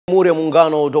Jamhuri ya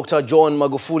Muungano Dr. John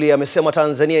Magufuli amesema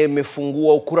Tanzania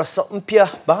imefungua ukurasa mpya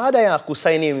baada ya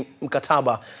kusaini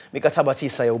mikataba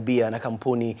 9 ya ubia na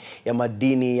kampuni ya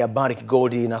madini ya Barrick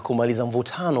Gold na kumaliza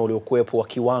mvutano uliokuwepo wa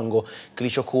kiwango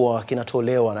kilichokuwa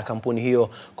kinatolewa na kampuni hiyo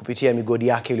kupitia migodi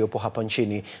yake iliyopo hapa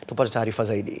nchini. Tupate taarifa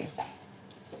zaidi.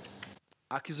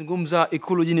 Akizungumza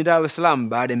Ikulu jijini Dar es Salaam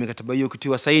baada ya mikataba hiyo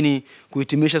kutiwa saini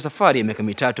kuhitimisha safari ya miaka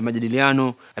mitatu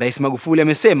majadiliano, Rais Magufuli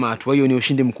amesema hatua hiyo ni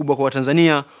ushindi mkubwa kwa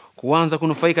Watanzania kuanza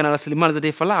kunufaika na rasilimali za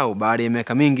taifa lao baada ya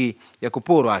miaka mingi ya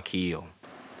kuporwa haki hiyo.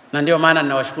 Na ndio maana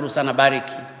ninawashukuru sana Barrick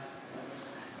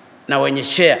na wenye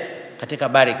share katika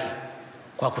Barrick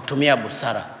kwa kutumia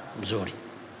busara mzuri.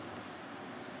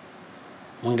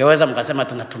 Mungeweza mkasema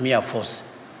tunatumia force,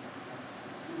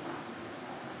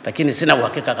 lakini sina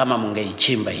uhakika kama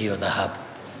mungeichimba hiyo dhahabu.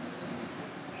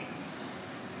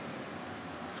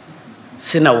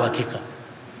 Sina uhakika.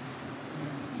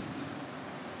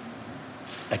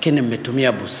 Lakini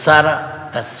mmetumia busara,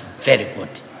 that's very good.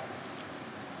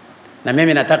 Na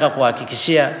mimi nataka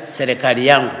kuhakikishia serikali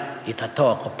yangu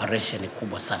itatoa cooperation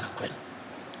kubwa sana kwenu.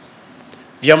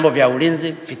 Vyombo vya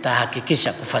ulinzi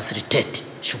vitahakikisha kufacilitate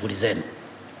shughuli zenu,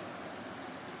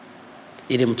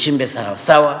 ili mchimbe sawa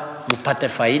sawa, mpate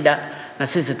faida na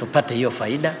sisi tupate hiyo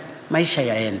faida, maisha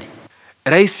yaende.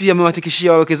 Rais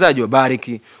amewahakikishia wawekezaji wa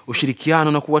Barrick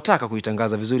ushirikiano na kuwataka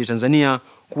kuitangaza vizuri Tanzania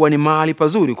kuwa ni mahali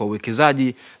pazuri kwa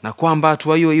uwekezaji na kwamba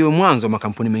hatua hiyo iwe mwanzo wa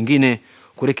makampuni mengine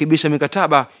kurekebisha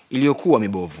mikataba iliyokuwa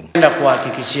mibovu. Nataka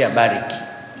kuhakikishia Barrick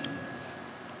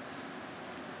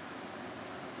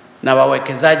na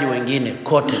wawekezaji wengine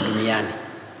kote duniani,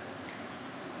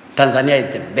 Tanzania is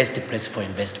the best place for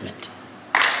investment.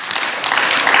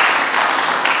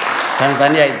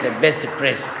 Tanzania is the best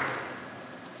place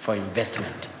for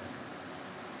investment.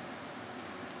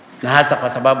 Na hasa kwa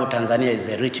sababu Tanzania is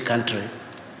a rich country,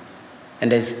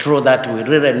 and it's true that we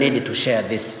really need to share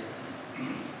this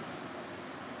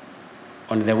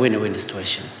on the win-win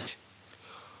situations.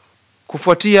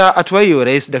 Kufuatia hatua hiyo,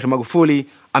 Rais Dr. Magufuli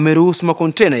ameruhusu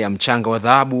makontena ya mchanga wa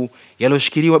dhahabu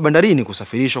yaliyoshikiliwa bandarini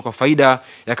kusafirishwa kwa faida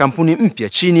ya kampuni mpya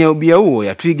chini ya ubia huo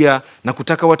ya Twiga, na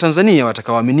kutaka Watanzania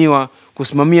watakaoaminiwa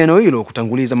kusimamia eneo hilo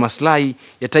kutanguliza maslahi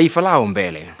ya taifa lao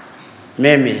mbele.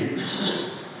 Mimi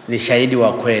ni shahidi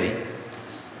wa kweli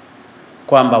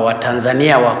kwamba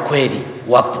Watanzania wa kweli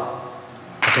wapo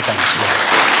katika nchi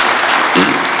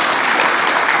yetu.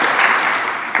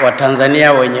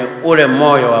 Watanzania wenye ule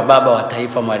moyo wa baba wa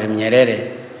taifa Mwalimu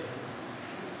Nyerere,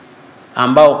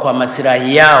 ambao kwa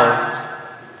maslahi yao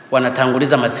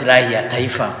wanatanguliza maslahi ya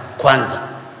taifa kwanza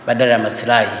badala ya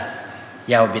maslahi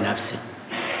yao binafsi.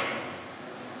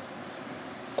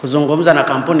 Kuzungumza na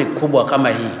kampuni kubwa kama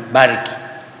hii, Barrick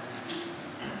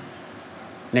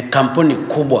ni kampuni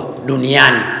kubwa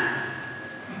duniani,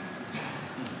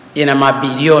 ina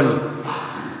mabilioni.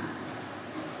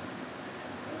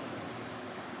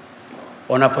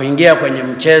 Unapoingia kwenye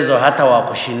mchezo hata wa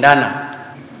kushindana,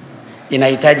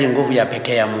 inahitaji nguvu ya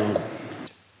pekee ya Mungu.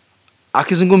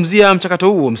 Akizungumzia mchakato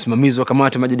huo, msimamizi wa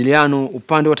kamati ya majadiliano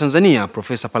upande wa Tanzania,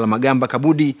 Profesa Palamagamba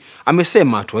Kabudi,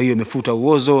 amesema hatua hiyo imefuta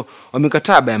uozo wa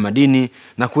mikataba ya madini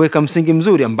na kuweka msingi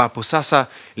mzuri ambapo sasa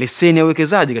leseni ya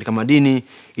uwekezaji katika madini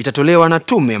itatolewa na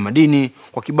Tume ya Madini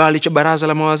kwa kibali cha Baraza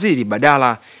la Mawaziri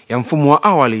badala ya mfumo wa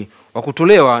awali wa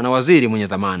kutolewa na waziri mwenye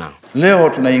dhamana. Leo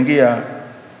tunaingia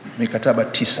mikataba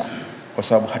 9 kwa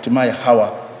sababu hatimaye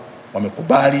hawa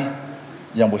wamekubali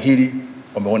jambo hili,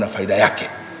 wameona faida yake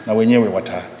na wenyewe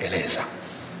wataeleza.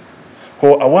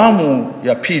 Kwa awamu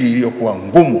ya pili iliyokuwa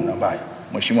ngumu na mbaya,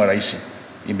 Mheshimiwa Rais,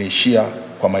 imeishia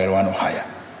kwa maelewano haya.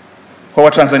 Kwa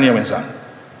Watanzania wenzangu,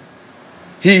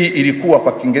 hii ilikuwa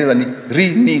kwa Kiingereza ni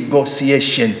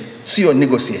renegotiation, sio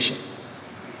negotiation.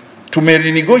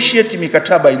 Tumerenegotiate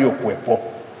mikataba iliyokuwepo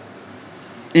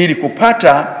ili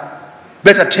kupata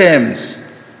better terms,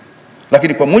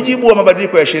 lakini kwa mujibu wa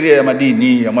mabadiliko ya sheria ya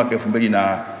madini ya mwaka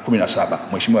 2017,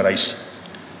 Mheshimiwa Rais,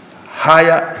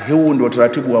 huu ndio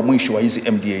utaratibu wa mwisho wa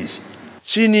hizi MDAs.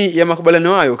 Chini ya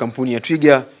makubaliano hayo, kampuni ya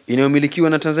Twiga inayomilikiwa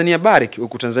na Tanzania Barrick,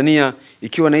 huku Tanzania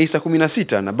ikiwa na hisa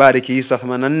 16 na Barrick hisa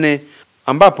 84,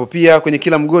 ambapo pia kwenye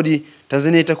kila mgodi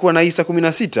Tanzania itakuwa na hisa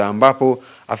 16, ambapo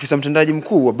afisa mtendaji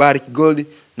mkuu wa Barrick Gold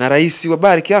na rais wa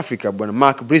Barrick Africa Bwana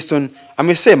Mark Briston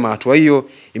amesema hatua hiyo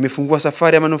imefungua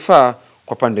safari ya manufaa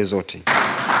kwa pande zote.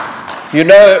 You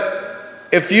know,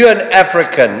 if you're an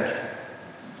African,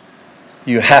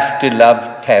 you have to love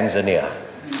Tanzania.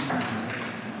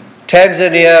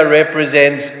 Tanzania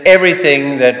represents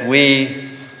everything that we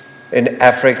in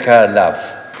Africa love.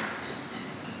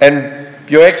 And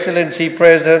Your Excellency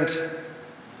President,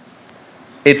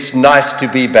 it's nice to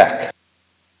be back.